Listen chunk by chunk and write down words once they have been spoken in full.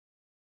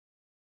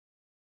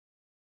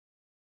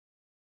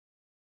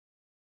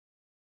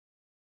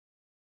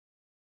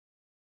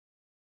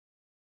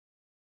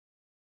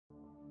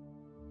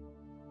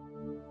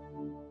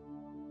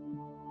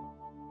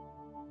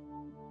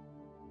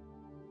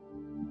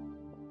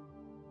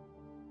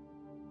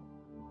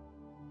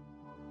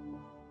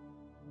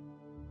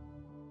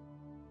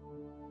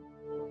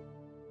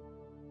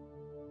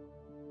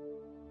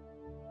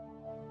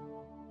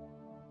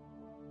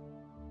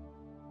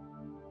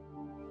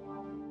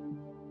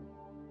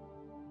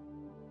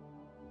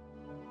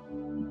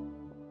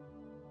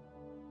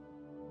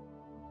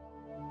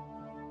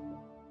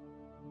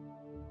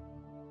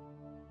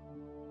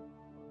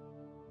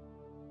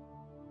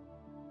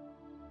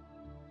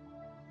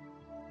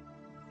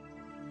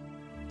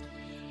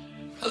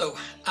Hello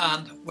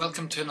and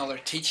welcome to another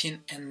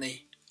teaching in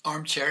the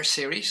Armchair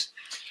series,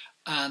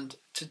 and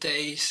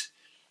today's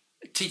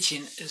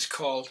teaching is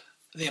called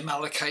The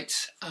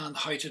Amalekites and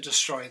How to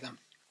Destroy Them.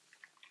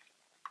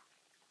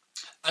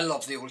 I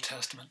love the Old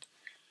Testament.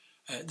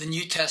 The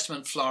New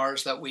Testament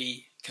flowers that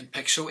we can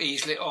pick so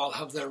easily all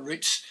have their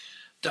roots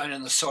down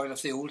in the soil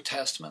of the Old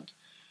Testament.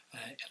 In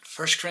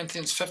 1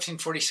 Corinthians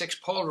 15:46,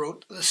 Paul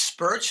wrote, "The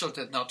spiritual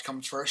did not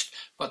come first,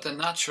 but the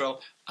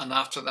natural, and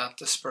after that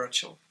the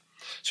spiritual."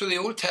 So the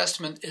Old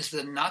Testament is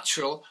the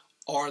natural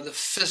or the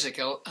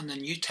physical, and the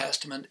New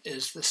Testament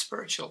is the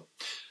spiritual.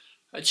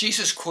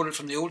 Jesus quoted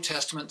from the Old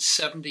Testament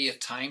 78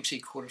 times.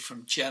 He quoted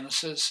from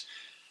Genesis,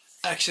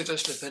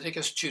 Exodus,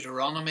 Leviticus,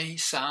 Deuteronomy,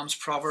 Psalms,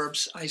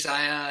 Proverbs,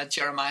 Isaiah,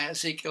 Jeremiah,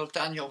 Ezekiel,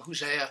 Daniel,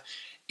 Hosea,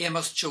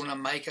 Amos, Jonah,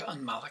 Micah,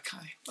 and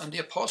Malachi. And the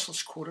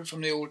apostles quoted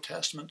from the Old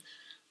Testament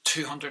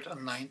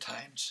 209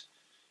 times.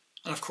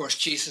 And of course,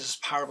 Jesus'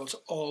 parables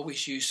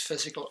always use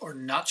physical or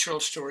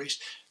natural stories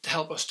to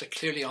help us to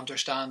clearly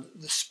understand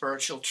the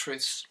spiritual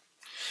truths.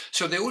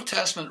 So the Old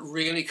Testament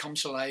really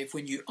comes alive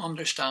when you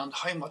understand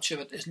how much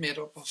of it is made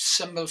up of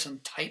symbols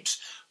and types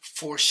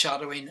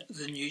foreshadowing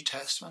the New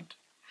Testament.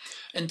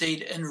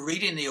 Indeed, in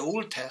reading the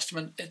Old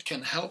Testament, it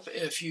can help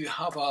if you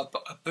have a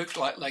book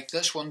like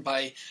this one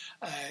by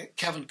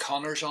Keven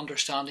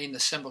Understanding the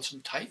Symbols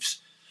and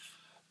Types.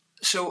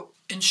 So,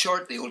 in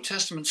short, the Old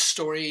Testament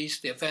stories,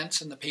 the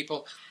events and the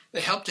people,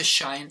 they help to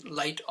shine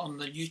light on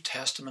the New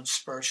Testament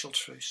spiritual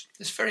truths.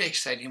 It's very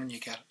exciting when you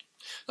get it.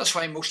 That's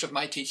why most of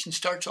my teaching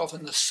starts off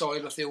in the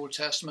soil of the Old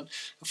Testament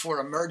before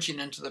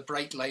emerging into the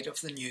bright light of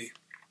the New.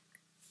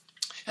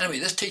 Anyway,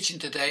 this teaching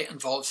today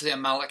involves the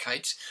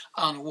Amalekites,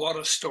 and what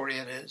a story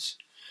it is.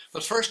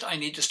 But first I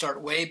need to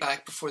start way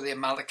back before the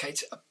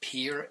Amalekites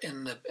appear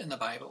in the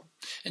Bible.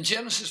 In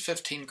Genesis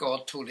 15,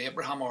 God told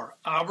Abraham, or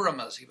Abram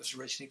as he was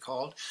originally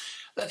called,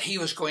 that he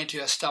was going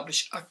to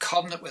establish a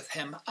covenant with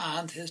him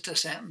and his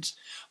descendants.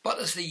 But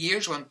as the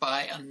years went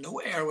by and no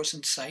heir was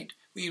in sight,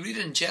 we read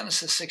in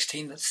Genesis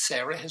 16 that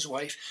Sarah, his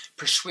wife,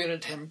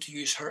 persuaded him to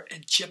use her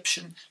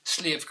Egyptian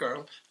slave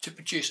girl to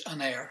produce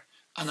an heir.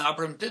 And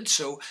Abram did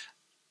so,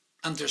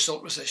 and the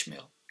result was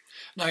Ishmael.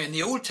 Now, in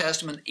the Old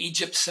Testament,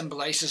 Egypt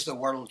symbolises the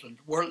world and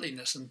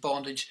worldliness and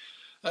bondage.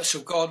 So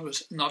God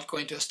was not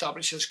going to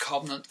establish his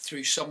covenant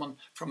through someone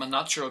from a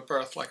natural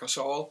birth like us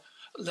all,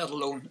 let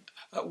alone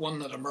one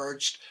that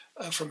emerged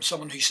from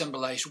someone who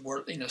symbolised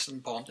worldliness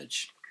and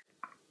bondage.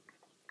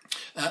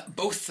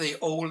 Both the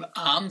Old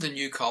and the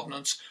New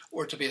Covenants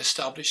were to be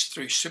established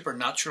through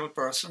supernatural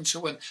births. And so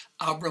when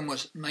Abram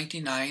was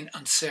 99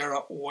 and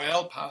Sarah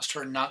well past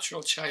her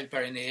natural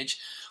childbearing age,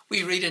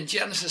 we read in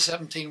Genesis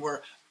 17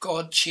 where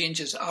God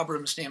changes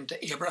Abram's name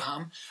to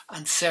Abraham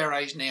and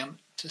Sarai's name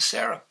to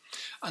Sarah.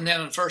 And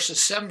then in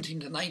verses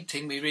 17 to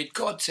 19 we read,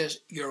 God says,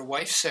 "Your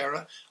wife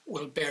Sarah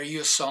will bear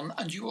you a son,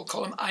 and you will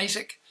call him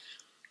Isaac.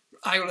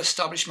 I will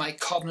establish my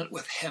covenant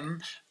with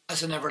him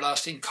as an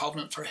everlasting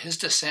covenant for his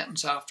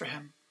descendants after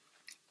him.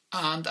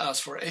 And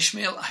as for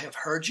Ishmael, I have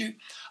heard you.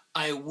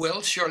 I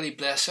will surely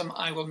bless him.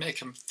 I will make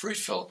him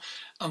fruitful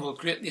and will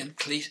greatly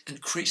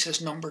increase his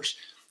numbers.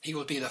 He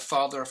will be the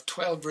father of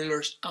 12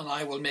 rulers, and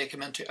I will make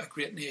him into a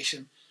great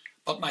nation.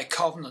 But my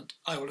covenant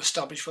I will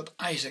establish with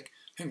Isaac,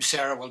 whom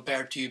Sarah will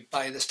bear to you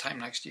by this time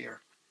next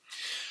year."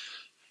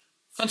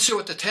 And so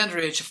at the tender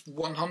age of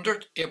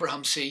 100,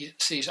 Abraham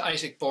sees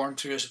Isaac born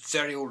through his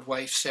very old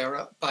wife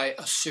Sarah by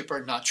a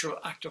supernatural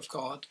act of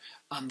God,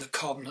 and the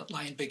covenant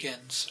line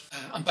begins.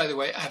 And by the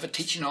way, I have a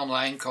teaching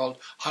online called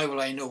 "How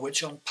Will I Know,"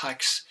 which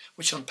unpacks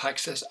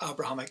this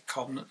Abrahamic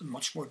covenant in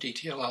much more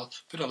detail. I'll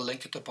put a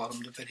link at the bottom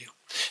of the video.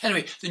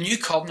 Anyway, the new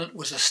covenant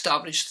was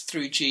established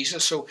through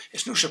Jesus, so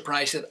it's no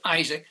surprise that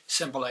Isaac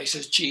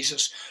symbolises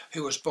Jesus,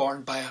 who was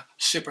born by a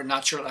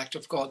supernatural act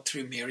of God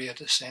through Mary, a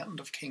descendant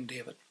of King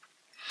David.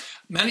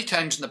 Many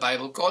times in the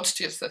Bible, God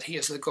states that he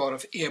is the God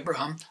of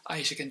Abraham,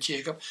 Isaac and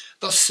Jacob,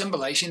 thus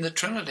symbolising the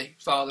Trinity,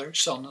 Father,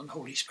 Son and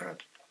Holy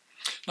Spirit.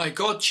 Now,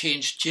 God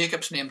changed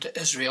Jacob's name to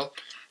Israel,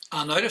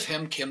 and out of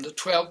him came the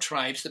 12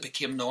 tribes that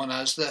became known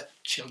as the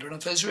children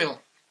of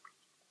Israel.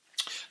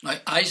 Now,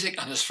 Isaac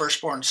and his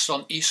firstborn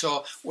son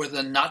Esau were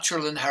the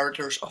natural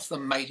inheritors of the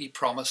mighty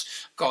promise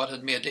God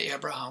had made to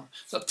Abraham,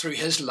 that through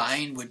his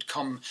line would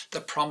come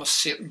the promised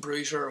Satan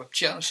bruiser of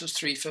Genesis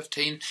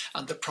 3:15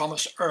 and the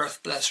promised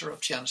earth blesser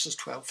of Genesis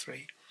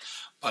 12:3.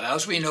 But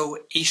as we know,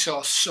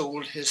 Esau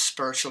sold his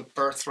spiritual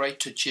birthright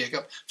to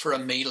Jacob for a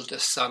meal to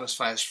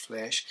satisfy his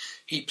flesh.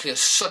 He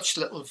placed such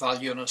little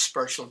value on his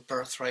spiritual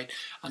birthright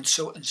and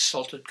so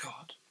insulted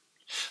God.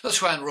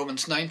 That's why in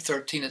Romans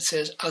 9:13 it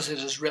says, "As it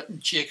is written,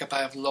 Jacob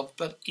I have loved,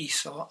 but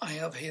Esau I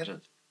have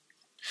hated."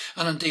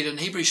 And indeed in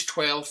Hebrews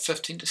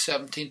 12:15 to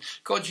 17,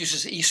 God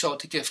uses Esau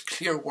to give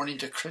clear warning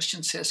to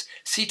Christians. Says,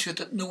 "See to it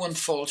that no one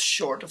falls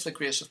short of the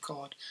grace of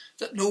God,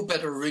 that no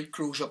bitter root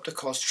grows up to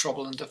cause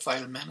trouble and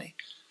defile many.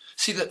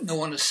 See that no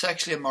one is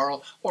sexually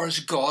immoral or is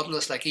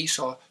godless like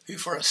Esau, who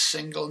for a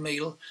single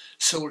meal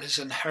sold his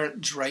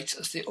inheritance rights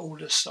as the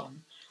oldest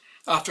son.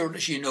 Afterward,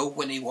 as you know,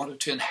 when he wanted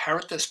to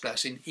inherit this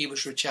blessing, he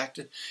was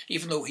rejected.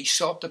 Even though he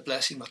sought the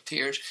blessing with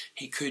tears,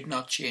 he could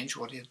not change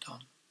what he had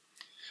done.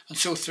 And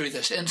so through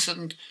this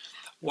incident,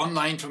 one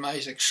line from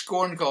Isaac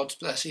scorned God's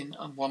blessing,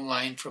 and one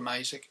line from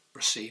Isaac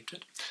received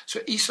it.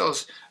 So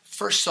Esau's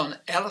first son,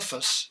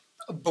 Eliphaz,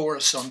 bore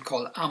a son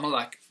called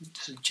Amalek,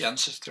 this is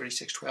Genesis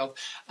 36:12,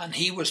 and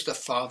he was the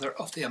father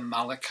of the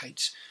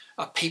Amalekites,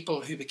 a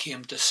people who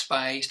became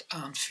despised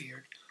and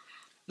feared.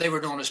 They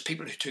were known as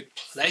people who took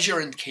pleasure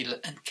in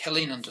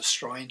killing and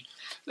destroying.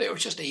 They were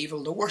just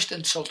evil. The worst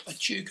insult a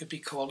Jew could be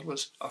called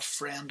was a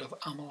friend of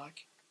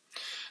Amalek.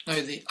 Now,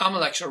 the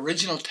Amalek's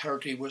original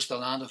territory was the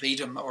land of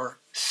Edom, or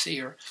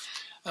Seir,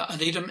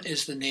 and Edom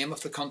is the name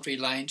of the country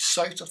lying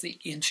south of the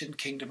ancient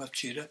kingdom of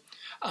Judah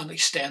and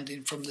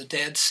extending from the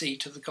Dead Sea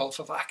to the Gulf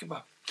of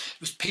Aqaba. It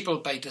was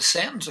peopled by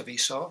descendants of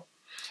Esau,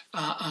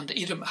 and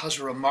Edom has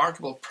a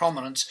remarkable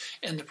prominence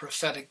in the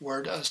prophetic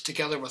word, as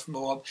together with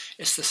Moab,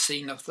 it's the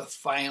scene of the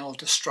final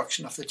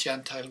destruction of the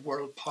Gentile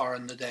world power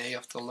in the day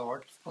of the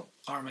Lord,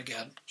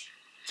 Armageddon.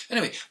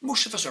 Anyway,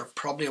 most of us are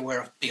probably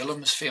aware of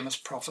Balaam's famous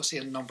prophecy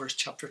in Numbers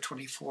chapter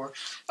 24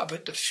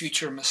 about the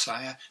future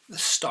Messiah, the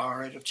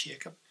star out of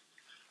Jacob.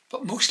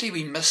 But mostly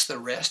we miss the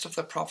rest of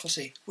the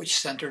prophecy, which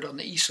centred on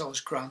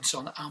Esau's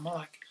grandson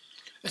Amalek.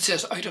 It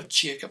says, out of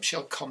Jacob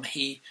shall come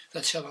he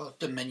that shall have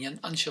dominion,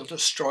 and shall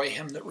destroy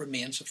him that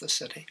remains of the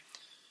city.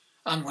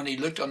 And when he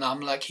looked on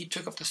Amalek, he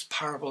took up this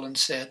parable and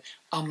said,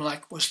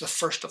 Amalek was the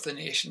first of the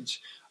nations,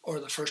 or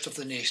the first of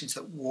the nations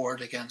that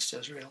warred against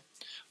Israel.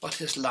 But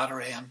his latter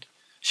end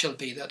shall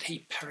be that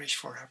he perish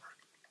forever.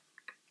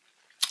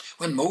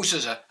 When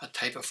Moses, a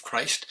type of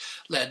Christ,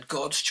 led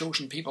God's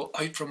chosen people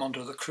out from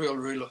under the cruel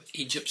rule of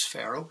Egypt's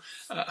Pharaoh,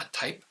 a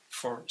type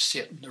for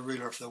Satan, the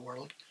ruler of the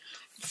world,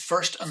 the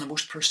first and the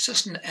most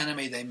persistent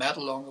enemy they met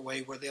along the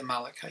way were the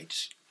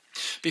Amalekites.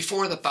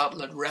 Before the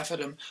battle at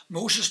Rephidim,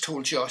 Moses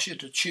told Joshua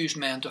to choose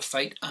men to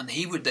fight, and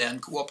he would then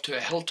go up to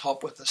a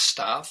hilltop with a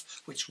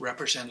staff, which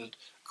represented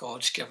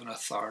God's given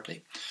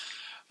authority.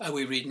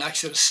 We read in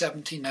Exodus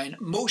 17:9,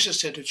 Moses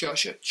said to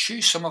Joshua,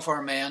 choose some of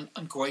our men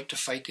and go out to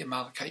fight the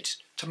Amalekites.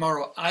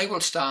 Tomorrow I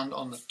will stand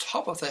on the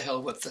top of the hill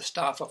with the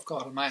staff of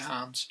God in my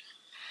hands.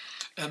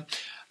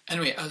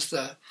 Anyway, as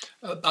the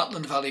battle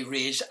in the valley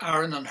raged,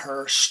 Aaron and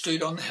Hur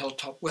stood on the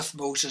hilltop with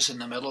Moses in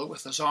the middle,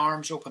 with his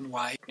arms open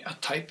wide, a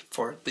type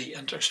for the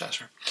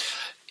intercessor.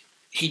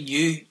 He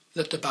knew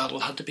that the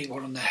battle had to be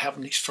won in the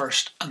heavens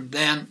first, and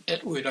then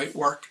it would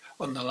outwork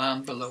on the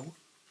land below.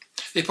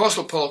 The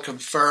Apostle Paul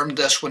confirmed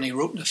this when he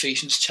wrote in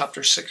Ephesians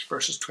chapter 6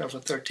 verses 12 to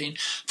 13,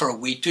 for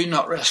we do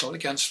not wrestle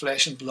against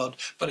flesh and blood,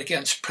 but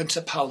against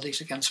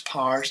principalities, against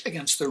powers,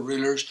 against the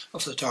rulers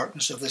of the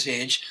darkness of this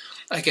age,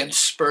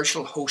 against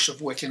spiritual hosts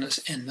of wickedness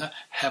in the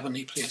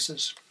heavenly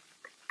places.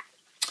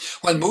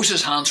 While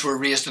Moses' hands were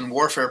raised in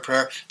warfare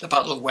prayer, the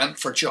battle went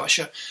for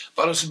Joshua,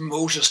 but as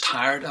Moses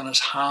tired and his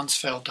hands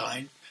fell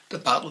down, the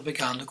battle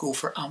began to go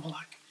for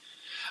Amalek.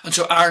 And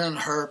so Aaron and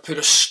Hur put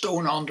a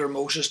stone under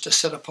Moses to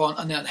sit upon,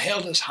 and then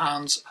held his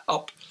hands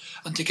up,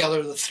 and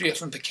together the three of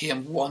them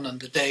became one, and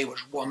the day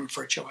was won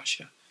for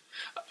Joshua.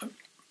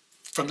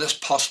 From this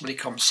possibly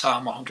comes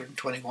Psalm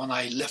 121,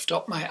 I lift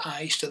up my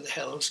eyes to the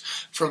hills,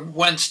 from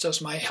whence does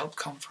my help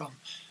come from?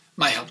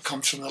 My help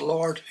comes from the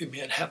Lord who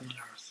made heaven and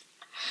earth.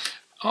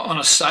 On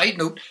a side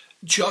note,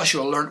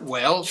 Joshua learnt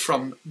well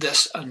from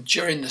this, and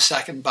during the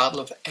second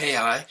battle of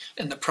Ai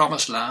in the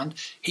Promised Land,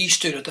 he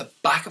stood at the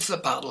back of the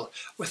battle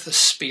with the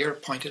spear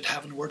pointed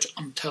heavenwards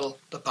until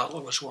the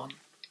battle was won.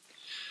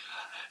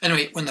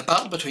 Anyway, when the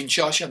battle between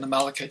Joshua and the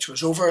Amalekites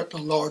was over, the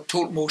Lord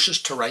told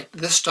Moses to write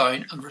this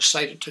down and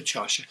recite it to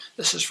Joshua.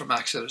 This is from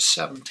Exodus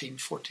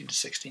 17:14 to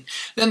 16.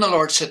 Then the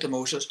Lord said to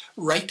Moses,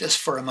 write this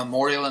for a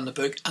memorial in the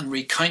book and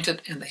recount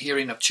it in the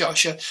hearing of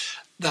Joshua,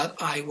 that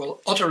I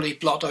will utterly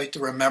blot out the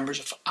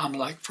remembrance of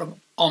Amalek from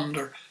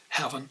under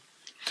heaven.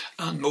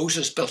 And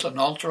Moses built an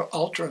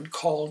altar and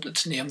called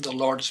its name, the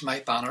Lord is my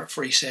banner,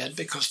 for he said,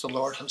 because the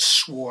Lord has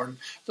sworn,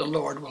 the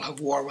Lord will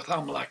have war with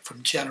Amalek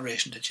from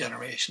generation to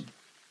generation.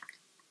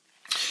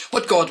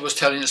 What God was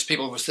telling his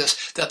people was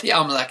this, that the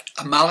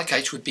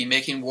Amalekites would be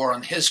making war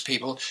on his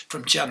people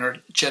from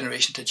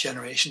generation to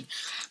generation.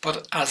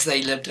 But as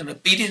they lived in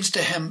obedience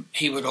to him,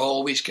 he would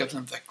always give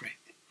them victory.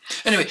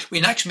 Anyway, we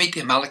next meet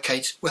the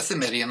Amalekites with the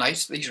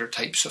Midianites. These are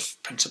types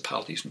of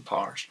principalities and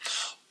powers,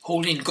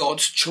 holding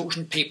God's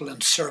chosen people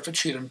in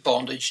servitude and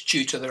bondage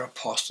due to their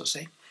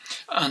apostasy.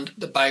 And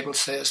the Bible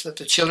says that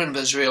the children of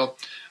Israel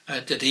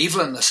did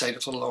evil in the sight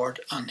of the Lord,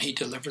 and he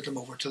delivered them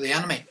over to the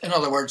enemy. In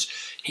other words,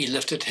 he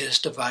lifted his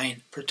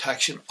divine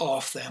protection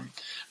off them,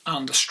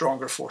 and the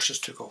stronger forces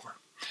took over.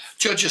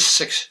 Judges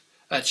 6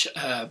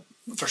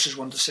 verses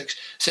 1 to 6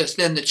 says,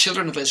 then the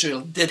children of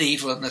Israel did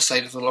evil in the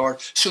sight of the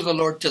Lord, so the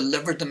Lord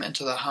delivered them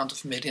into the hand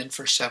of Midian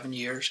for 7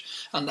 years,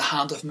 and the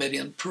hand of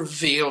Midian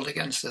prevailed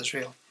against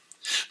Israel.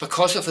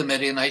 Because of the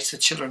Midianites, the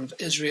children of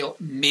Israel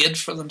made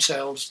for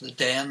themselves the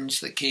dens,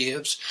 the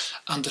caves,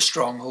 and the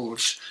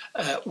strongholds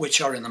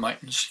which are in the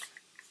mountains.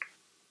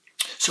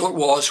 So it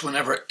was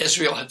whenever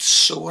Israel had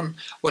sown,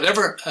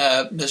 whatever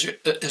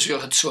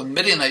Israel had sown,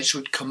 Midianites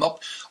would come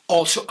up.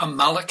 Also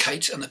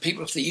Amalekites and the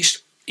people of the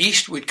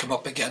east would come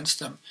up against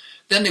them.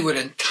 Then they would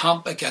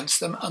encamp against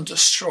them and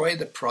destroy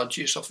the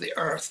produce of the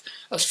earth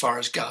as far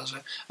as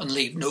Gaza, and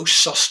leave no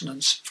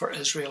sustenance for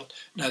Israel,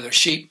 neither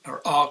sheep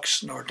nor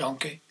ox nor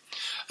donkey.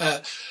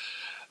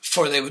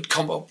 For they would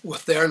come up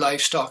with their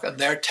livestock and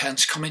their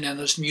tents, coming in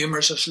as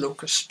numerous as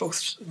locusts.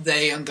 Both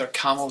they and their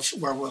camels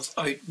were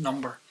without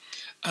number,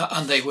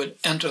 and they would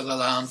enter the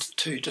land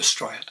to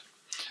destroy it.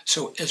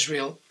 So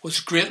Israel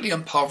was greatly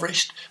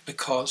impoverished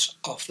because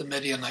of the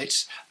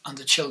Midianites, and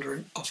the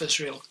children of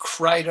Israel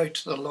cried out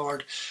to the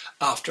Lord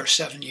after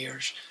 7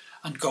 years.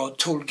 And God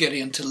told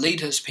Gideon to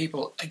lead his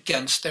people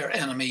against their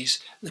enemies,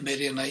 the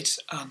Midianites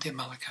and the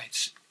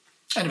Amalekites.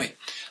 Anyway,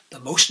 the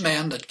most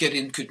men that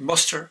Gideon could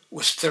muster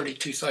was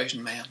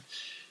 32,000 men.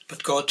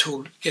 But God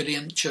told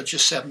Gideon,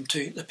 Judges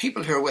 7:2, the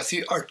people who are with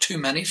you are too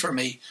many for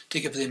me to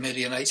give the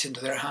Midianites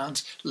into their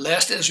hands,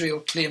 lest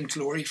Israel claim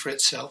glory for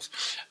itself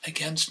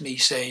against me,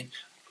 saying,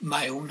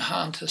 my own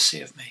hand has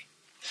saved me.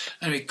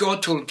 Anyway,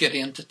 God told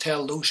Gideon to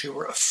tell those who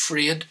were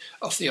afraid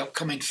of the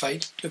upcoming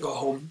fight to go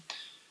home.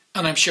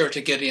 And I'm sure to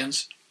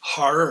Gideon's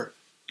horror,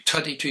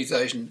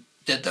 22,000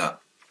 did that.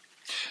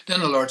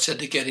 Then the Lord said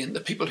to Gideon, the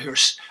people who are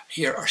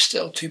here are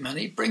still too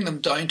many. Bring them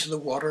down to the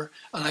water,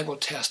 and I will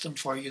test them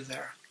for you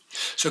there.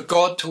 So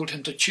God told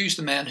him to choose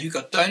the men who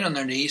got down on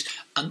their knees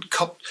and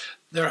cupped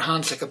their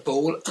hands like a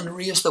bowl and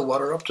raised the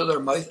water up to their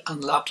mouth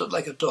and lapped it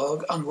like a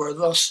dog, and were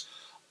thus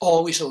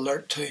always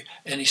alert to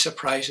any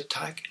surprise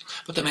attack.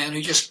 But the men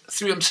who just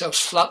threw themselves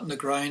flat on the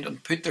ground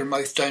and put their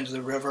mouth down to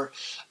the river,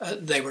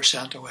 they were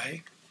sent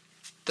away.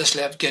 This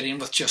left Gideon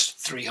with just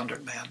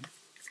 300 men.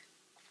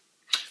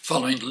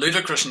 Following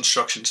ludicrous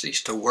instructions,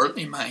 these to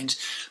worldly minds,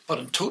 but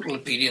in total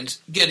obedience,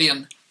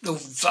 Gideon, though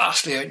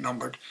vastly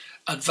outnumbered,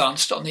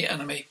 advanced on the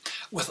enemy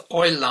with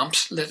oil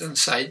lamps lit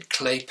inside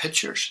clay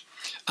pitchers.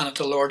 And at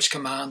the Lord's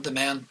command, the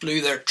men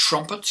blew their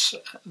trumpets.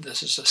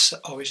 This is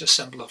always a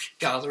symbol of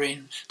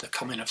gathering, the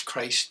coming of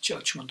Christ's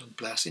judgment and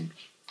blessing.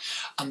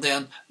 And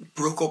then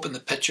broke open the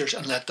pitchers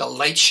and let the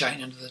light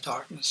shine into the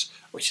darkness,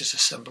 which is a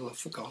symbol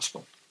of the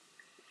gospel.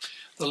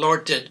 The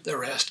Lord did the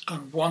rest,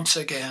 and once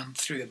again,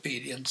 through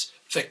obedience,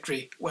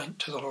 victory went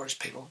to the Lord's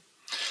people,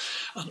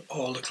 and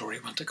all the glory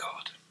went to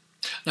God.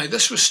 Now,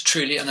 this was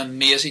truly an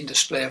amazing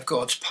display of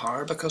God's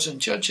power, because in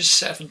Judges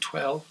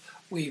 7:12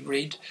 we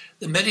read,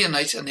 the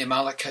Midianites and the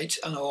Amalekites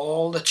and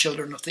all the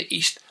children of the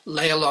east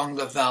lay along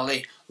the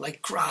valley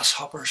like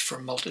grasshoppers for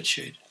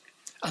multitude,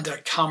 and their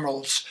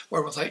camels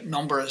were without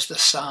number as the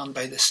sand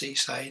by the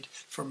seaside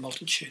for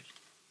multitude.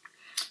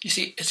 You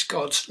see, it's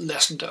God's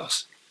lesson to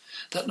us,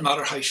 that no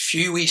matter how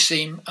few we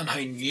seem and how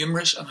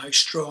numerous and how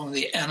strong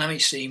the enemy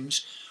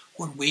seems,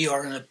 when we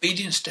are in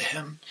obedience to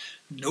him,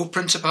 no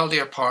principality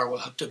or power will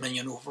have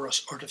dominion over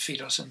us or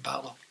defeat us in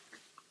battle.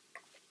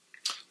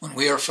 When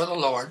we are for the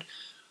Lord,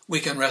 we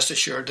can rest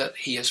assured that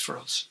he is for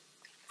us.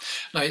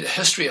 Now, the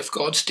history of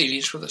God's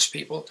dealings with his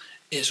people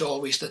is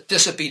always that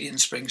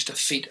disobedience brings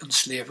defeat and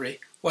slavery,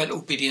 while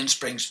obedience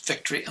brings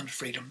victory and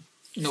freedom.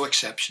 No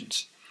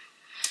exceptions.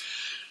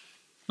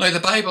 Now, the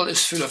Bible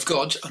is full of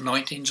God's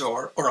anointings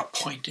or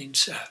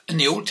appointings. In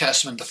the Old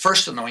Testament, the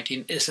first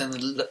anointing is in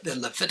the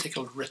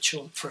Levitical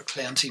ritual for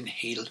cleansing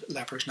healed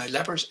lepers. Now,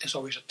 lepers is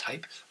always a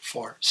type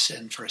for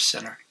sin, for a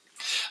sinner.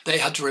 They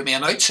had to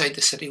remain outside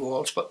the city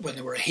walls, but when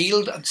they were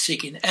healed and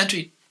seeking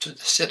entry to the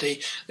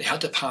city, they had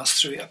to pass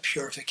through a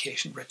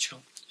purification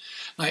ritual.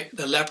 Now,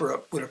 the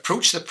leper would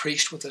approach the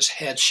priest with his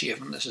head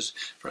shaven. This is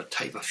for a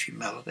type of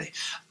humility.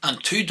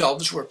 And 2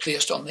 doves were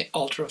placed on the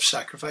altar of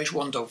sacrifice.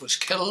 1 dove was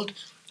killed,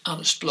 and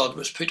its blood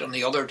was put on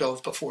the other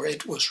dove before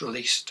it was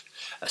released,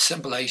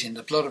 symbolising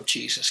the blood of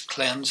Jesus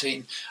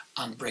cleansing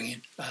and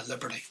bringing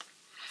liberty.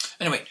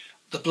 Anyway,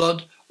 the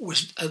blood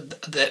was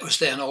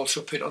then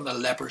also put on the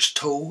leper's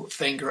toe,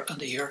 finger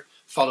and ear,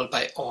 followed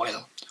by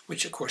oil,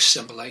 which of course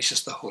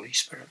symbolises the Holy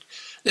Spirit.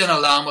 Then a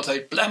lamb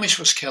without blemish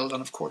was killed,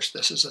 and of course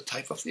this is a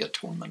type of the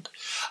atonement.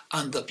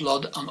 And the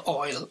blood and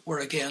oil were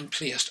again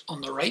placed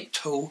on the right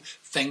toe,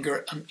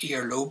 finger and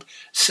earlobe,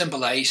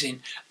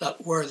 symbolising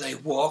that where they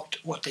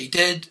walked, what they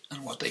did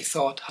and what they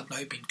thought had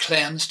now been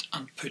cleansed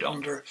and put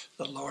under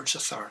the Lord's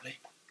authority.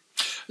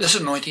 This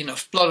anointing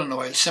of blood and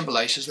oil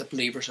symbolises the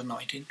believer's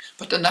anointing,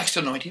 but the next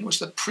anointing was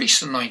the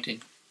priest's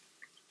anointing.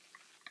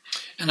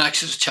 In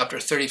Exodus chapter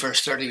 30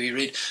 verse 30 we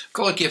read,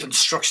 God gave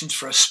instructions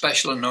for a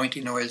special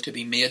anointing oil to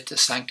be made to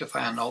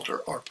sanctify an altar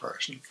or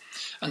person.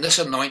 And this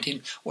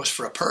anointing was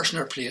for a person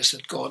or place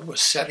that God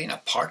was setting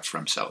apart for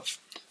himself.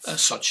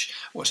 As such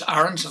was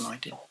Aaron's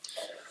anointing.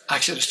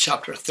 Exodus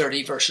chapter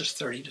 30 verses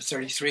 30 to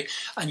 33,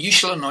 and you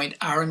shall anoint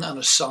Aaron and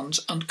his sons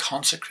and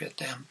consecrate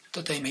them,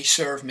 that they may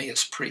serve me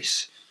as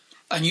priests.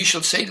 And you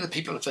shall say to the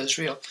people of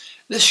Israel,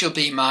 this shall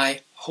be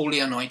my holy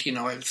anointing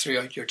oil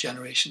throughout your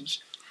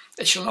generations.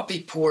 It shall not be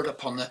poured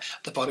upon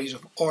the bodies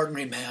of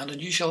ordinary men,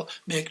 and you shall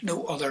make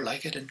no other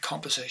like it in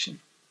composition.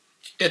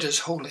 It is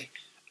holy,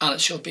 and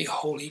it shall be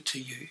holy to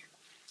you.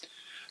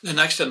 The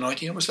next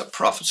anointing was the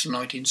prophet's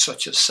anointing,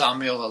 such as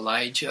Samuel,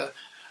 Elijah,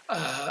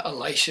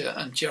 Elisha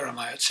and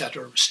Jeremiah,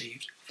 etc.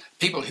 received.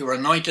 People who were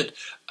anointed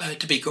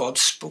to be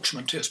God's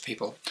spokesman to his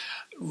people,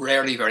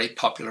 rarely very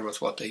popular with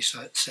what they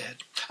said.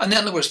 And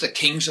then there was the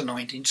king's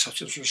anointing,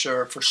 such as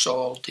reserved for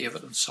Saul,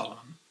 David and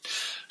Solomon.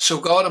 So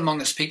God among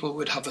his people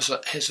would have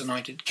his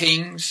anointed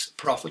kings,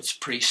 prophets,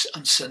 priests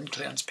and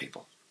sin-cleansed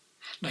people.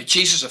 Now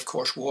Jesus, of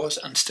course, was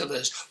and still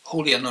is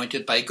wholly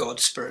anointed by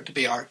God's Spirit to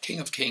be our King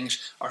of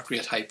Kings, our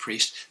great high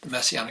priest, the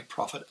messianic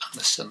prophet and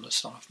the sinless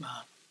Son of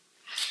Man.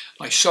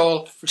 Now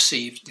Saul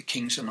received the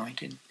king's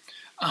anointing,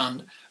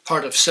 and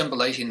part of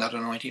symbolising that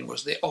anointing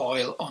was the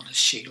oil on his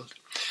shield.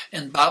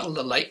 In battle,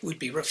 the light would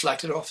be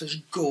reflected off his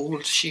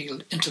gold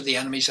shield into the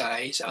enemy's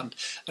eyes, and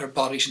their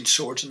bodies and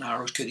swords and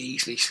arrows could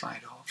easily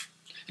slide off.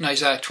 In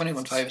Isaiah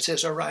 21:5 it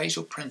says, "Arise,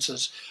 O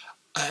princes,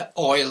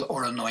 oil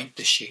or anoint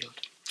the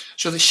shield."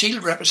 So the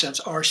shield represents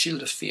our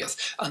shield of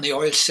faith, and the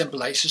oil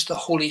symbolises the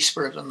Holy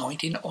Spirit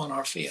anointing on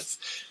our faith.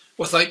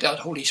 Without that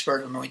Holy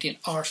Spirit anointing,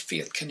 our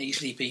faith can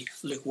easily be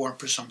lukewarm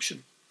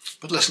presumption.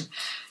 But listen,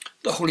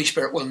 the Holy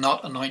Spirit will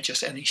not anoint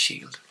just any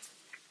shield.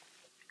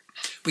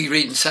 We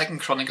read in 2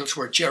 Chronicles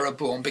where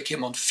Jeroboam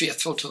became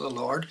unfaithful to the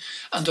Lord,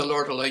 and the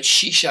Lord allowed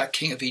Shishak,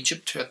 king of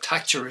Egypt, to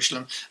attack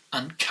Jerusalem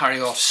and carry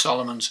off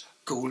Solomon's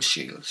gold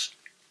shields.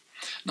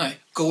 Now,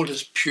 gold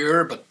is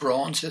pure, but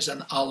bronze is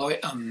an alloy,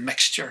 a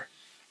mixture.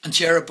 And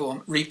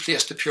Jeroboam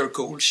replaced the pure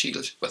gold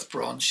shields with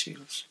bronze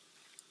shields.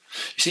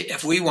 You see,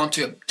 if we want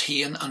to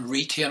obtain and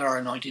retain our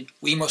anointing,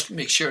 we must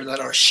make sure that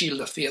our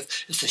shield of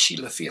faith is the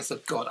shield of faith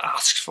that God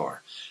asks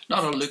for,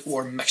 not a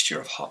lukewarm mixture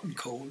of hot and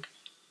cold.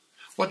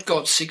 What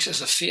God seeks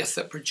is a faith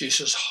that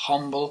produces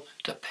humble,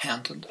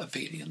 dependent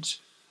obedience.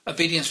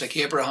 Obedience like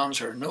Abraham's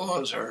or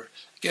Noah's or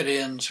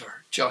Gideon's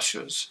or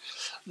Joshua's,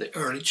 the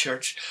early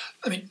church.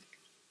 I mean,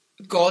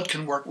 God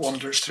can work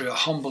wonders through a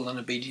humble and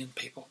obedient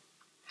people.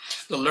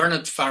 The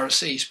learned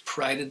Pharisees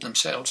prided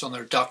themselves on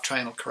their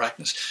doctrinal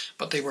correctness,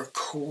 but they were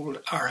cold,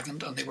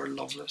 arrogant, and they were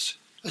loveless.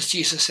 As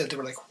Jesus said, they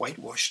were like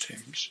whitewashed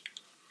tombs.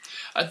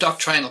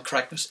 Doctrinal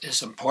correctness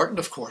is important,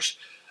 of course,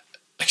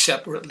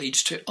 except where it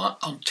leads to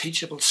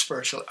unteachable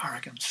spiritual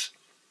arrogance.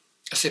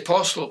 As the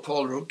Apostle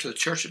Paul wrote to the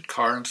church at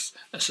Corinth,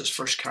 this is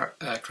 1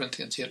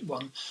 Corinthians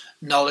 8:1,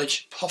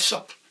 knowledge puffs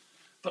up,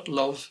 but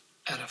love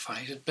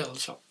edifies, it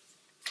builds up.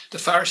 The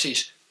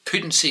Pharisees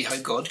couldn't see how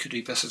God could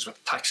do business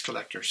with tax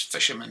collectors,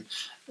 fishermen,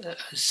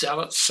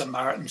 zealots,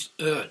 Samaritans,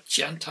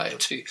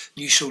 Gentiles who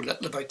knew so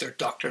little about their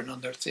doctrine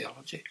and their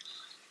theology.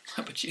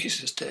 But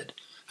Jesus did,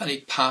 and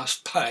he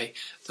passed by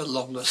the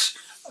loveless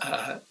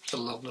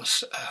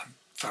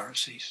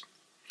Pharisees.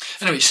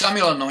 Anyway,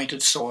 Samuel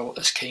anointed Saul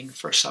as king,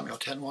 1 Samuel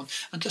 10:1,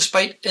 and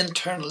despite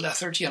internal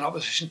lethargy and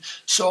opposition,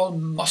 Saul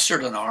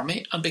mustered an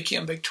army and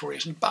became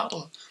victorious in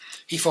battle.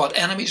 He fought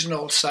enemies on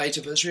all sides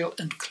of Israel,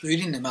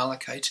 including the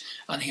Amalekites,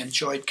 and he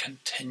enjoyed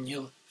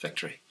continual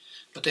victory.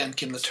 But then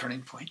came the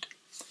turning point.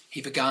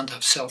 He began to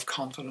have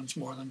self-confidence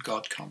more than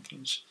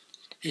God-confidence.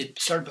 He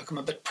started to become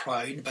a bit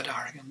proud and a bit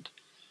arrogant.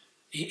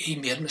 He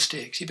made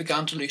mistakes. He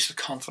began to lose the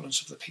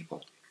confidence of the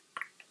people.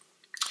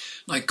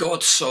 Now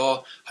God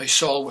saw how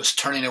Saul was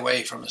turning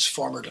away from his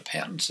former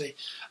dependency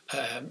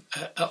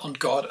on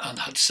God and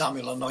had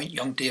Samuel anoint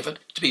young David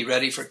to be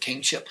ready for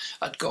kingship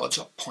at God's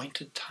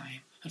appointed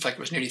time. In fact,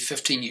 it was nearly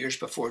 15 years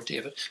before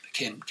David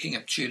became king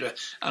of Judah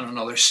and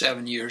another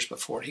 7 years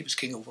before he was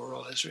king over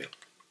all Israel.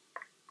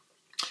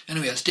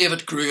 Anyway, as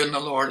David grew in the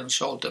Lord and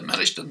Saul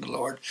diminished in the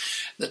Lord,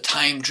 the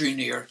time drew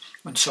near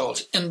when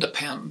Saul's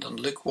independent and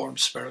lukewarm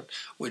spirit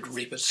would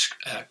reap its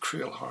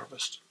cruel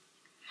harvest.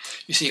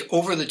 You see,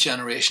 over the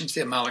generations,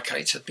 the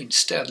Amalekites had been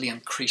steadily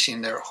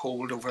increasing their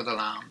hold over the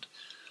land.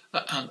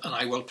 And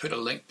I will put a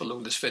link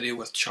below this video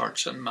with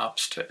charts and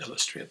maps to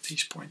illustrate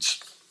these points.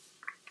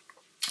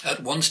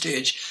 At one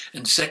stage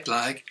in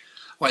Ziklag,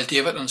 while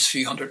David and his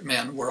few hundred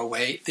men were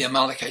away, the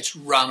Amalekites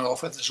ran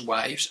off with his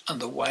wives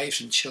and the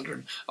wives and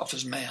children of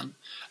his men,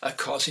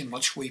 causing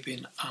much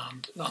weeping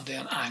and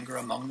then anger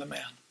among the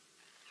men.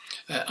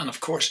 And of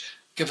course,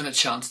 given a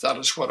chance, that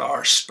is what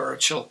our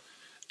spiritual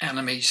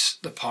enemies,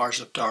 the powers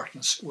of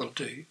darkness, will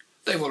do.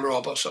 They will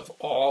rob us of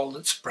all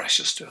that's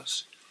precious to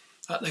us.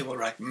 They will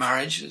wreck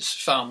marriages,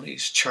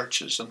 families,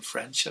 churches and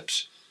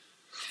friendships.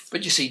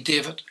 But you see,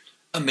 David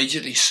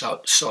immediately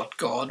sought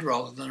God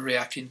rather than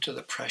reacting to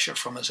the pressure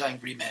from his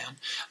angry men,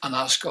 and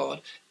asked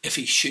God if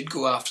he should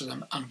go after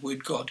them and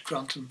would God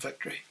grant him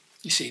victory.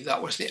 You see,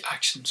 that was the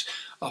actions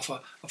of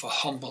a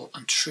humble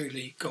and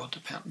truly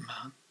God-dependent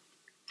man.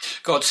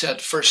 God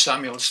said, 1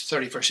 Samuel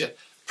 30 verse 8,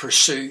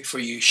 pursue, for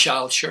you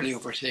shall surely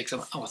overtake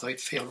them and without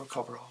fail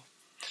recover all.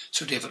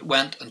 So David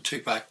went and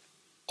took back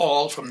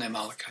all from the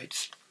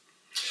Amalekites.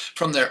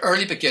 From their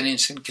early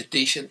beginnings in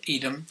Kadesh and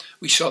Edom,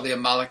 we saw the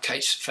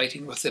Amalekites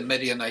fighting with the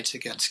Midianites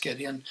against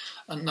Gideon,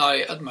 and now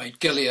at Mount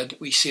Gilead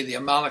we see the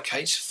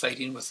Amalekites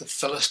fighting with the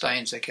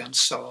Philistines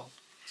against Saul,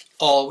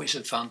 always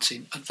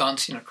advancing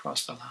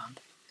across the land.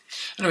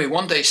 Anyway,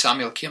 one day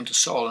Samuel came to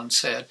Saul and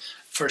said,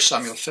 1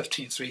 Samuel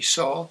 15:3,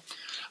 Saul,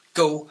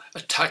 Go,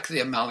 attack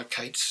the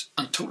Amalekites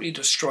and totally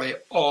destroy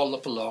all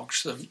that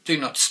belongs to them. Do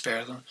not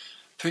spare them.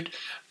 Put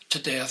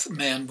to death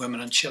men,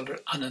 women and children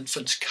and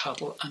infants,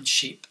 cattle and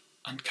sheep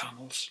and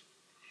camels.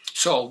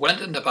 Saul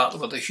went into battle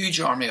with a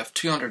huge army of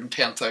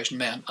 210,000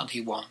 men and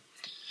he won.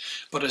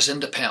 But his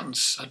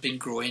independence had been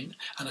growing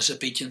and his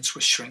obedience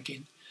was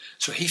shrinking.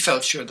 So he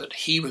felt sure that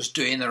he was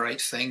doing the right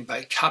thing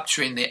by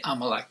capturing the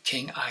Amalek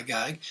king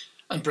Agag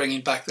and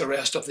bringing back the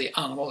rest of the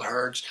animal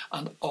herds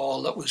and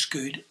all that was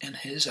good in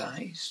his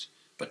eyes.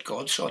 But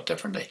God saw it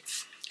differently.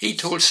 He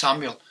told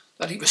Samuel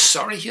that he was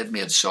sorry he had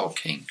made Saul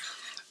king,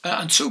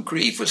 and so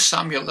grieved was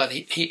Samuel that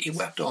he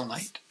wept all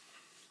night.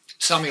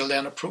 Samuel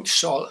then approached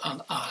Saul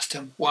and asked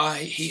him why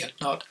he had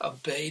not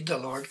obeyed the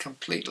Lord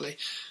completely,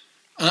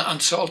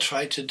 and Saul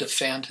tried to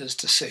defend his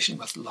decision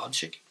with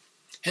logic.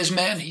 His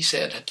men, he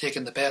said, had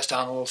taken the best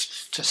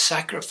animals to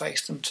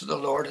sacrifice them to the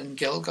Lord in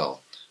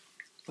Gilgal.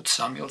 But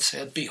Samuel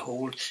said,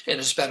 behold, it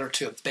is better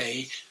to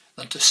obey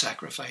than to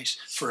sacrifice,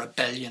 for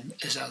rebellion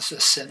is as the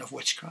sin of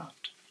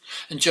witchcraft.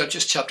 In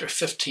Judges chapter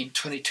 15,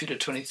 22 to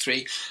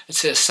 23, it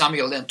says,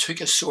 Samuel then took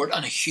his sword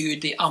and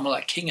hewed the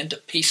Amalek king into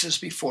pieces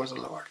before the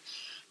Lord.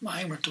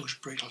 My, weren't those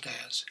brutal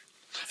days.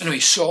 Anyway,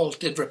 Saul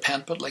did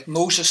repent, but like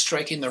Moses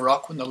striking the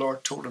rock when the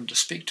Lord told him to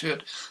speak to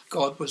it,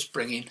 God was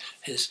bringing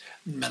his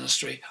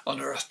ministry on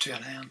earth to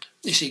an end.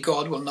 You see,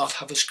 God will not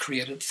have us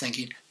created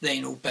thinking they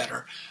know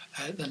better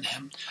than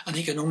him, and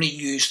he can only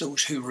use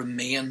those who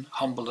remain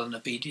humble and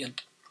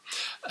obedient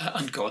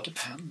and God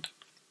dependent.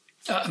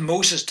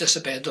 Moses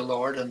disobeyed the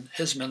Lord and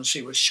his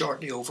ministry was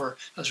shortly over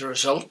as a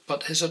result,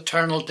 but his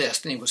eternal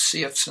destiny was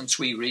safe, since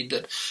we read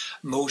that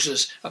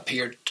Moses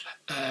appeared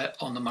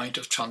on the Mount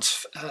of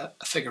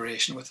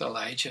Transfiguration with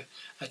Elijah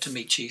to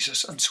meet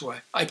Jesus, and so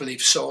I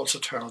believe Saul's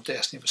eternal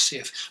destiny was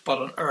safe, but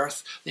on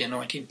earth the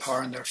anointing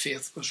power and their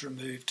faith was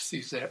removed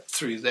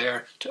through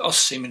their, to us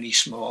seemingly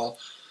small,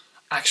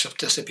 acts of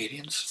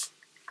disobedience.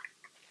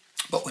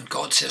 But when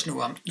God says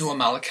no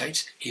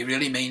Amalekites, he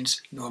really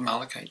means no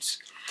Amalekites.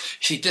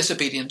 See,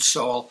 disobedient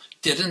Saul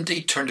did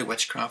indeed turn to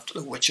witchcraft,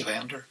 the witch of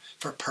Endor,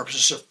 for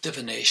purposes of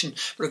divination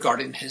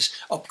regarding his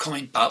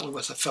upcoming battle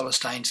with the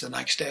Philistines the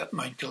next day at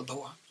Mount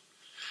Gilboa.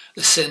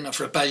 The sin of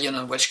rebellion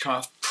and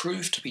witchcraft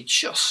proved to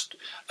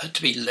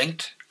be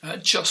linked,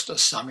 just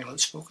as Samuel had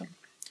spoken.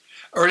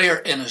 Earlier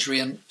in his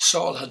reign,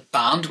 Saul had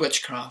banned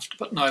witchcraft,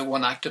 but now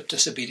one act of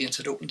disobedience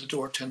had opened the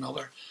door to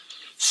another.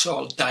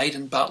 Saul died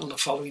in battle the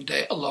following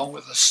day, along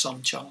with his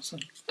son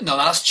Jonathan. In the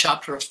last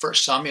chapter of 1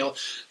 Samuel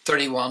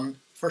 31,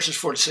 verses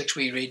 4 to 6,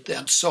 we read,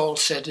 Then Saul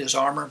said to his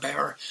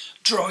armour-bearer,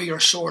 Draw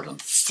your sword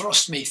and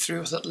thrust me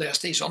through with it,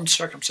 lest these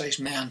uncircumcised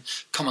men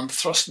come and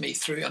thrust me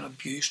through and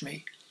abuse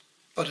me.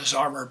 But his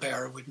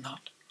armour-bearer would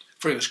not,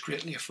 for he was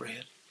greatly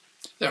afraid.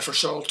 Therefore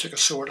Saul took a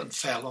sword and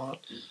fell on it.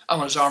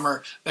 And when his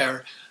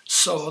armour-bearer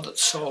saw that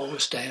Saul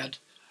was dead,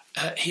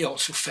 he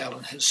also fell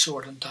on his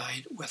sword and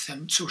died with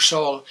him. So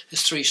Saul,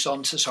 his 3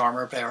 sons, his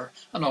armour-bearer,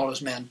 and all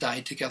his men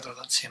died together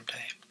that same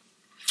day.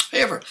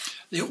 However,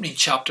 the opening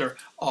chapter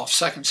of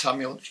 2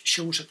 Samuel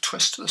shows a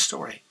twist to the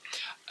story.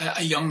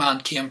 A young man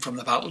came from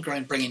the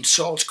battleground bringing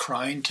Saul's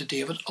crown to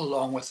David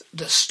along with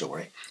this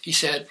story. He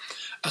said,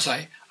 As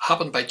I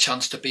happened by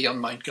chance to be on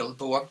Mount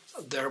Gilboa,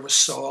 there was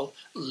Saul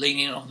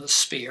leaning on his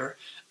spear,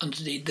 and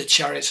indeed the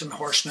chariots and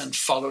horsemen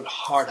followed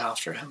hard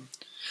after him.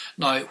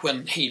 Now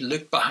when he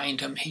looked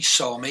behind him, he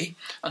saw me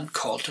and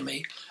called to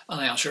me, and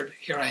I answered,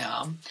 Here I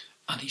am.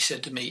 And he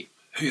said to me,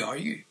 Who are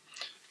you?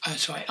 And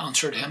so I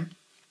answered him,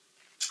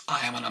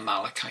 I am an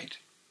Amalekite.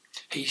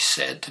 He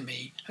said to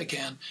me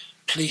again,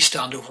 Please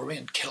stand over me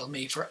and kill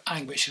me, for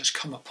anguish has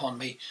come upon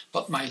me,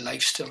 but my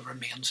life still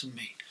remains in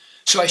me.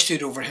 So I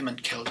stood over him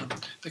and killed him,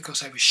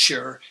 because I was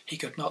sure he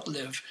could not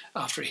live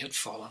after he had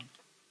fallen.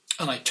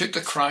 And I took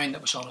the crown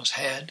that was on his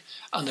head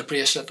and the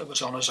bracelet that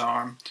was on his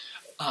arm,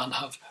 and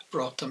have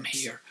brought them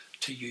here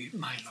to you,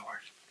 my Lord.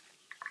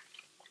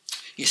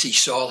 You see,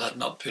 Saul had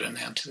not put an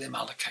end to the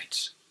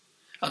Amalekites,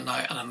 and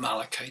now an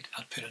Amalekite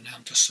had put an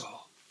end to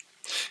Saul.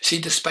 See,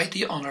 despite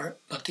the honour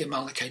that the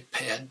Amalekite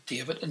paid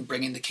David in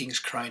bringing the king's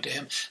crown to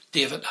him,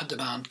 David had the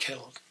man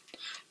killed.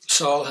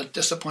 Saul had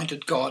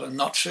disappointed God and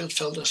not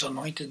fulfilled his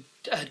anointed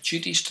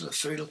duties to the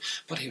full,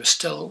 but he was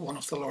still one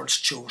of the Lord's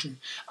chosen,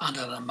 and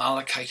an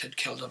Amalekite had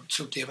killed him,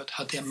 so David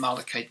had the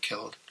Amalekite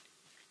killed.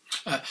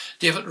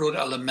 David wrote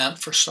a lament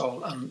for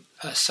Saul, and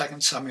 2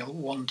 Samuel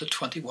 1 to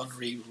 21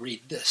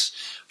 read this,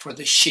 For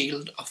the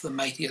shield of the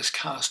mighty is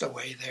cast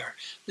away there,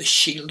 the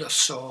shield of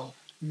Saul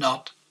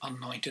not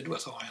anointed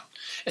with oil.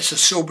 It's a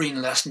sobering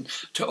lesson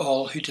to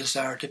all who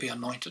desire to be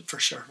anointed for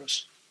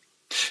service.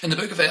 In the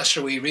book of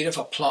Esther, we read of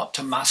a plot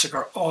to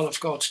massacre all of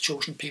God's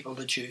chosen people,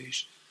 the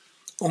Jews.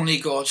 Only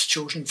God's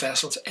chosen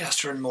vessels,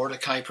 Esther and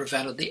Mordecai,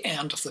 prevented the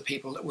end of the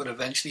people that would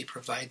eventually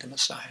provide the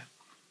Messiah.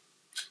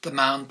 The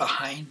man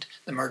behind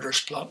the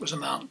murderous plot was a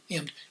man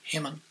named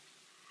Haman.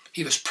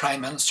 He was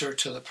prime minister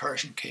to the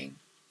Persian king,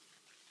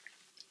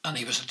 and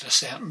he was a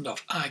descendant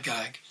of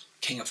Agag,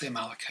 king of the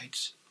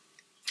Amalekites.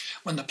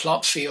 When the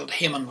plot failed,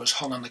 Haman was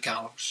hung on the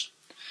gallows.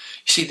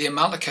 You see, the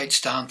Amalekites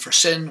stand for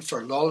sin,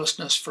 for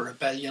lawlessness, for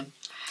rebellion,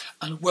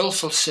 And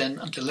willful sin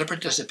and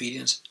deliberate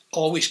disobedience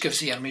always gives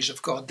the enemies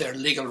of God their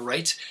legal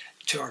rights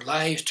to our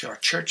lives, to our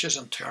churches,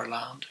 and to our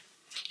land.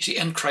 You see,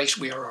 in Christ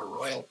we are a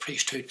royal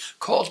priesthood,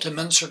 called to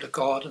minister to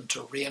God and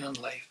to reign in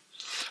life.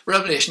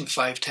 Revelation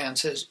 5:10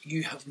 says,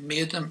 "You have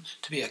made them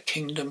to be a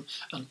kingdom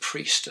and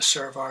priests to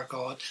serve our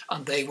God,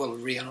 and they will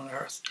reign on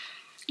earth."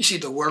 You see,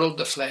 the world,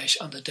 the flesh,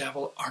 and the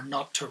devil are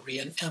not to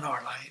reign in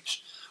our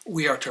lives.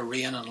 We are to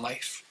reign in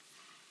life.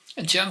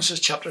 In Genesis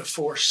chapter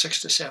 4,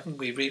 6-7,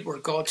 we read where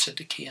God said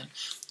to Cain,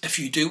 "If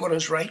you do what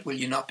is right, will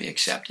you not be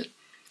accepted?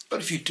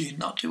 But if you do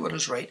not do what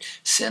is right,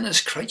 sin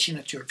is crouching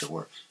at your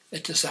door.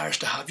 It desires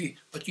to have you,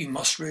 but you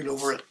must rule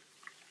over it."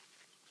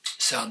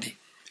 Sadly,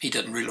 he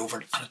didn't rule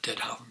over it, and it did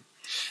have him.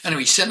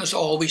 Anyway, sin is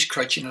always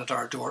crouching at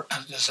our door,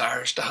 and it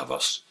desires to have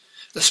us.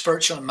 The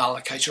spiritual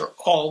Amalekites are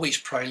always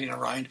prowling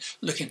around,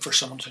 looking for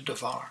someone to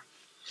devour.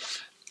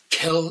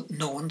 Kill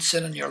known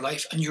sin in your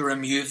life, and you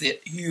remove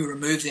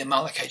the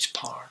Amalekites'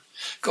 power.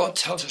 God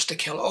tells us to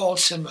kill all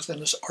sin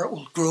within us, or it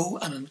will grow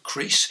and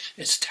increase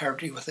its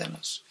territory within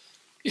us.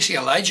 You see,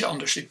 Elijah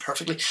understood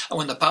perfectly, and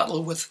when the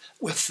battle with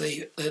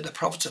the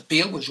prophets of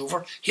Baal was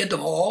over, he had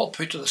them all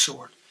put to the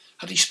sword.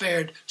 Had he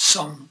spared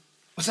some,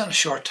 within a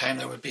short time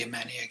there would be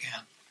many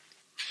again.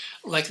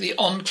 Like the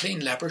unclean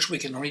lepers, we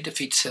can only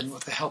defeat sin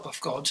with the help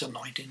of God's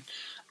anointing.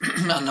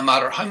 And no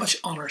matter how much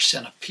honour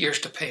sin appears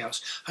to pay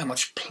us, how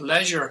much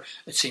pleasure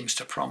it seems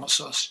to promise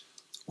us,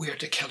 we are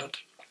to kill it.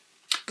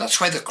 That's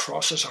why the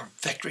cross is our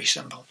victory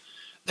symbol.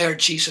 There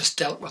Jesus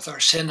dealt with our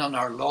sin and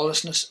our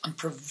lawlessness and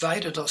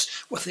provided us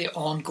with the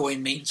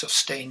ongoing means of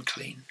staying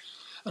clean.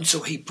 And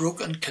so he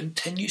broke and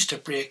continues to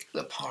break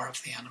the power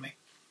of the enemy.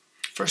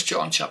 1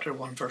 John chapter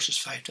 1 verses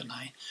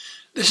 5-9.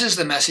 "This is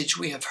the message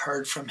we have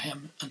heard from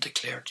him and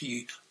declared to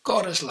you.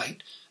 God is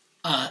light.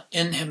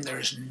 In him there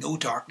is no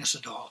darkness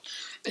at all.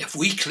 If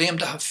we claim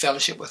to have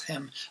fellowship with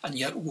him and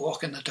yet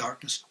walk in the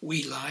darkness,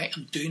 we lie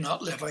and do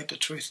not live out the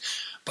truth.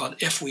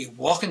 But if we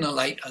walk in the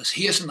light as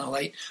he is in the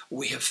light,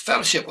 we have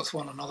fellowship with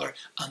one another,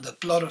 and the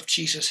blood of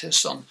Jesus his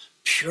son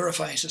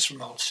purifies us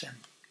from all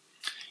sin."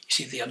 You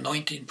see, the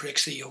anointing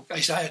breaks the yoke.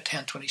 Isaiah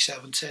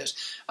 10:27 says,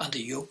 "And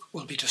the yoke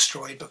will be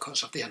destroyed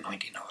because of the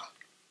anointing oil."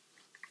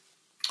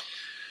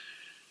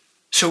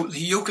 So the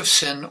yoke of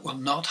sin will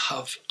not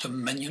have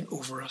dominion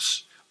over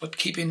us, but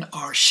keeping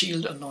our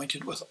shield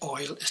anointed with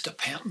oil is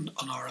dependent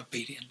on our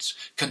obedience.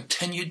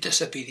 Continued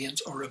disobedience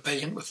or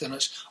rebellion within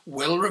us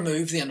will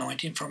remove the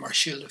anointing from our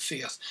shield of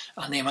faith,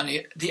 and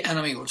the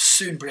enemy will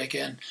soon break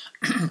in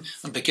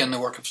and begin the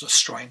work of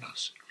destroying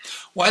us.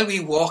 While we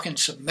walk in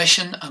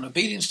submission and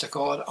obedience to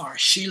God, our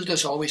shield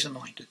is always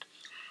anointed.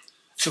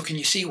 So can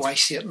you see why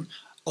Satan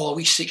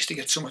always seeks to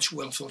get so much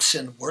willful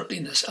sin,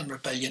 worldliness and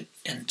rebellion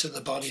into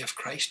the body of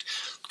Christ?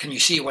 Can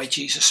you see why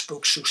Jesus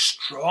spoke so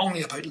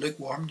strongly about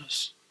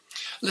lukewarmness?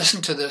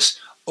 Listen to this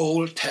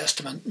Old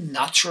Testament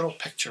natural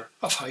picture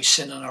of how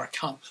sin in our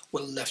camp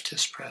will lift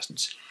his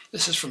presence.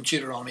 This is from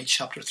Deuteronomy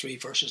chapter 3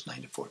 verses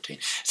 9-14.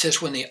 It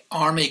says, "When the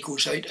army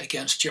goes out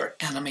against your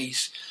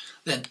enemies,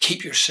 then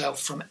keep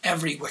yourself from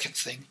every wicked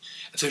thing.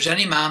 If there's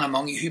any man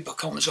among you who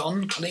becomes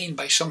unclean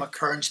by some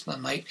occurrence in the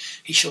night,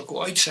 he shall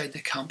go outside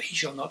the camp, he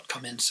shall not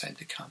come inside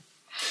the camp.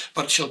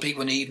 But it shall be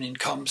when evening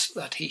comes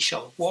that he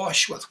shall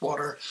wash with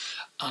water,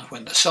 and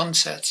when the sun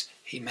sets,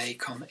 he may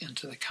come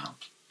into the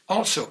camp.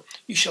 Also,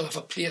 you shall have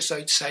a place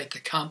outside the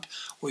camp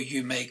where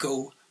you may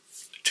go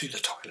to the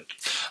toilet.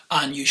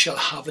 And you shall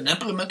have an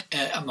implement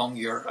among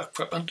your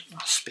equipment,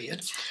 a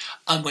spade.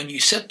 And when you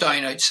sit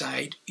down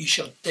outside, you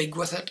shall dig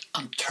with it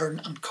and turn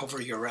and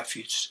cover your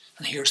refuse."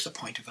 And here's the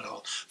point of it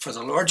all. "For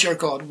the Lord your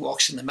God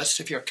walks in the midst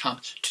of your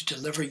camp to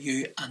deliver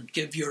you and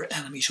give your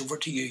enemies over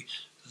to you.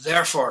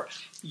 Therefore,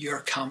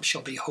 your camp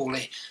shall be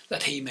holy,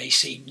 that he may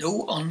see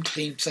no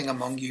unclean thing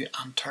among you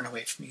and turn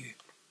away from you."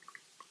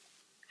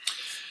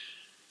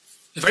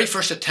 The very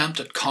first attempt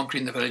at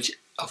conquering the village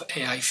of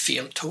Ai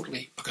failed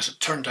totally because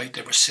it turned out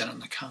there was sin in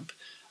the camp.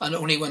 And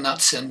only when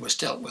that sin was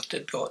dealt with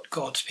did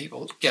God's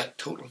people get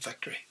total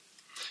victory.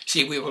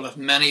 See, we will have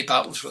many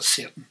battles with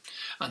Satan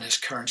and his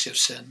currency of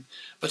sin,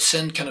 but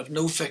sin can have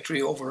no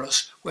victory over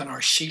us when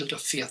our shield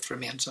of faith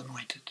remains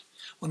anointed.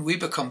 When we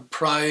become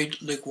proud,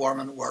 lukewarm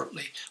and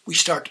worldly, we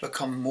start to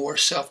become more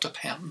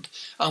self-dependent.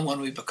 And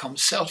when we become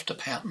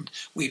self-dependent,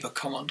 we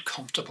become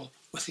uncomfortable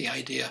with the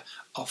idea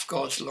of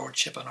God's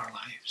lordship in our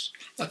lives.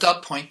 At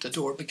that point, the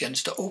door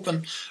begins to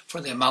open for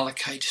the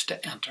Amalekites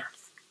to enter.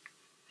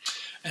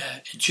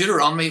 In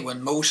Deuteronomy,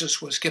 when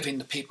Moses was giving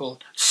the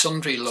people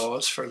sundry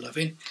laws for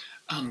living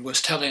and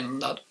was telling them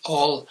that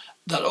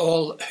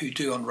all who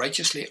do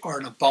unrighteously are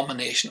an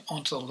abomination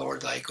unto the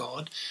Lord thy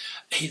God,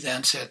 he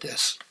then said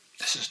this.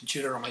 This is in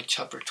Deuteronomy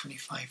chapter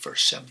 25,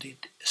 verse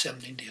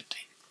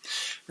 17-18.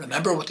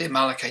 "Remember what the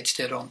Amalekites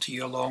did unto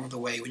you along the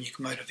way when you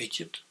came out of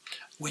Egypt.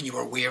 When you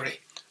were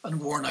weary and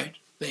worn out,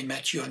 they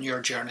met you on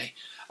your journey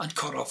and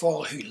cut off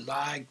all who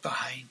lagged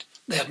behind.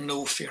 They had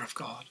no fear of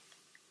God."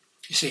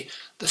 You see,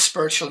 the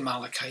spiritual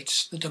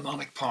Amalekites, the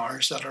demonic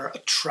powers that are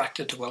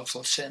attracted to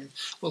willful sin,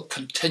 will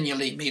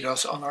continually meet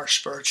us on our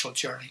spiritual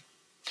journey.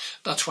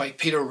 That's why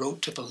Peter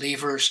wrote to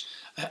believers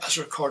as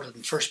recorded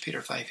in 1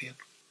 Peter 5:8.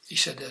 He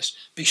said this,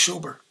 be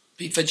sober,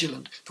 be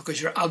vigilant,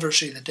 because your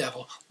adversary the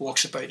devil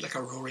walks about like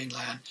a roaring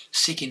lion,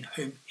 seeking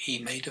whom he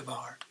may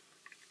devour.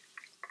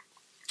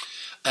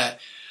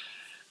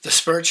 The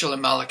spiritual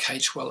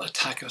Amalekites will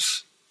attack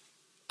us,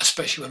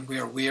 especially when we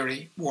are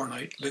weary, worn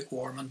out,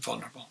 lukewarm and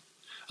vulnerable.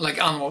 Like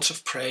animals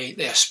of prey,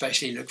 they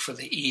especially look for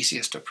the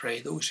easiest of prey,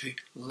 those who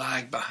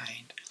lag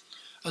behind,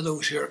 or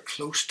those who are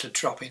close to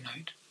dropping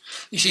out.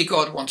 You see,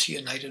 God wants a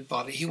united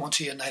body. He wants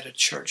a united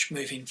church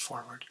moving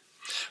forward.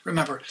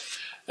 Remember,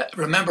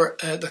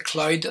 the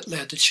cloud that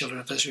led the children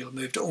of Israel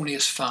moved only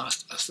as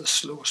fast as the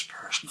slowest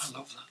person. I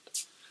love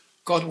that.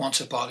 God wants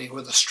a body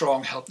where the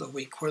strong help the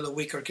weak, where the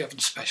weak are given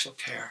special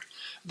care.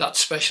 That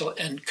special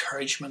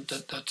encouragement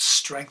that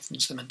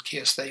strengthens them in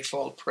case they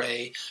fall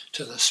prey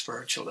to the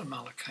spiritual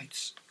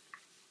Amalekites.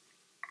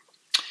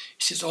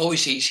 It's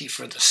always easy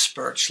for the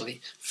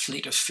spiritually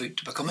fleet of foot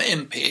to become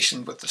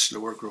impatient with the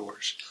slower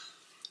growers.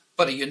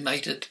 But a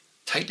united,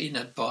 tightly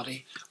knit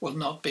body will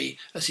not be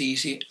as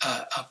easy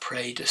a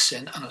prey to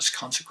sin and its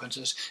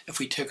consequences if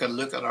we took a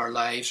look at our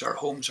lives, our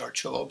homes, our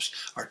jobs,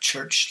 our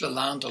church, the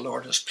land the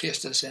Lord has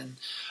placed us in,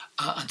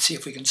 and see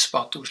if we can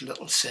spot those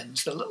little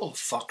sins, the little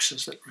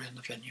foxes that ruin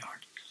the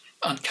vineyard.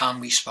 And can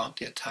we spot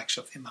the attacks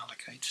of the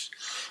Amalekites?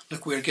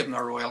 Look, we're given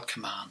a royal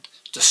command,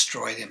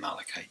 destroy the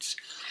Amalekites.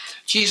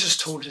 Jesus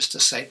told his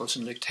disciples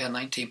in Luke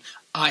 10:19,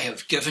 I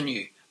have given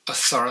you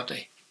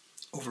authority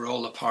over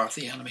all the power of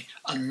the enemy,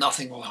 and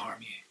nothing will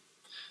harm you.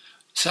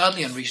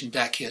 Sadly, in recent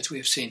decades, we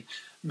have seen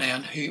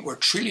men who were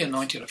truly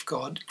anointed of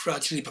God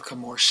gradually become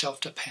more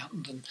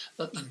self-dependent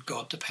than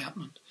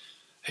God-dependent,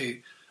 who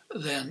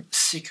then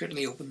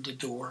secretly opened the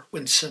door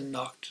when sin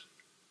knocked,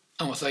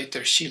 and without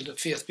their shield of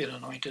faith being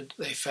anointed,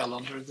 they fell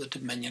under the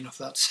dominion of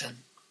that sin.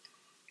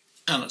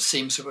 And it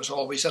seems there was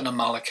always an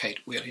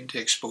Amalekite waiting to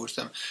expose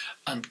them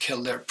and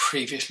kill their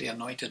previously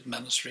anointed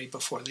ministry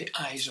before the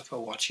eyes of a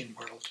watching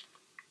world.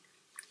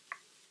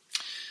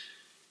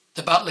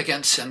 The battle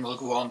against sin will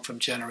go on from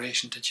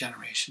generation to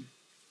generation.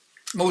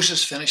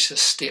 Moses finished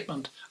his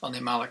statement on the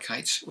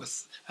Amalekites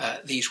with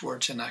these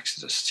words in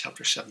Exodus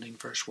chapter 17,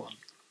 verse 1.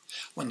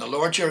 When the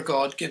Lord your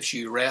God gives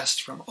you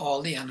rest from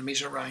all the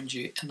enemies around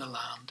you in the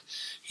land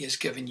he has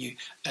given you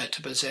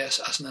to possess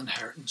as an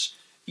inheritance,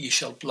 you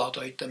shall blot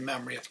out the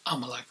memory of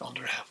Amalek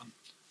under heaven.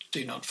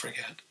 Do not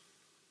forget.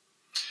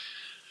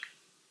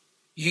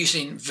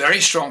 Using very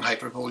strong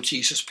hyperbole,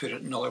 Jesus put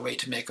it another way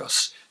to make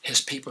us,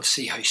 his people,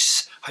 see how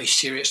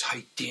serious,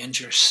 how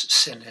dangerous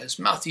sin is.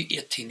 Matthew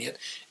 18:8,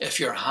 if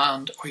your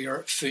hand or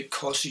your foot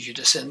causes you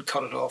to sin,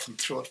 cut it off and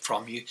throw it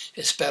from you.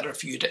 It's better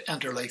for you to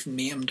enter life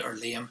maimed or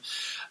lame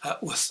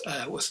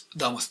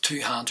than with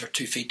 2 hands or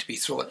 2 feet to be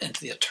thrown into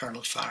the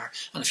eternal fire.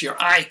 And if your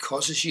eye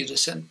causes you to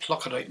sin,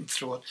 pluck it out and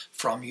throw it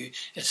from you.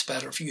 It's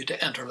better for you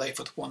to enter life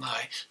with 1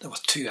 eye than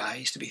with 2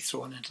 eyes to be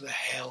thrown into the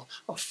hell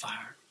of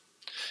fire.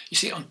 You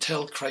see,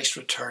 until Christ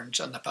returns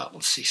and the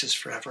battle ceases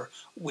forever,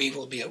 we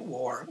will be at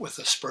war with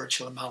the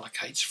spiritual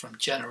Amalekites from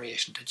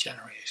generation to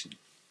generation.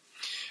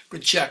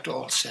 Reject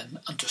all sin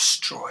and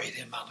destroy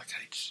the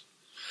Amalekites.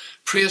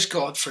 Praise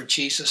God for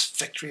Jesus'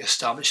 victory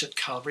established at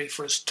Calvary,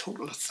 for his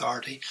total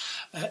authority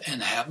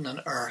in heaven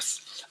and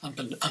earth and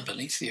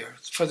beneath the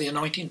earth, for the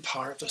anointing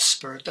power of the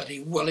Spirit that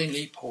he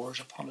willingly pours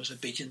upon his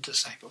obedient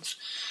disciples.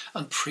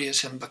 And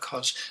praise him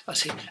because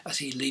as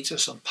he leads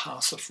us on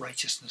paths of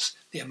righteousness,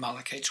 the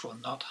Amalekites will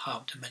not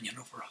have dominion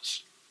over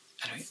us.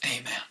 Anyway,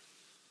 amen.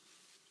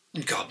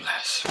 And God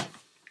bless.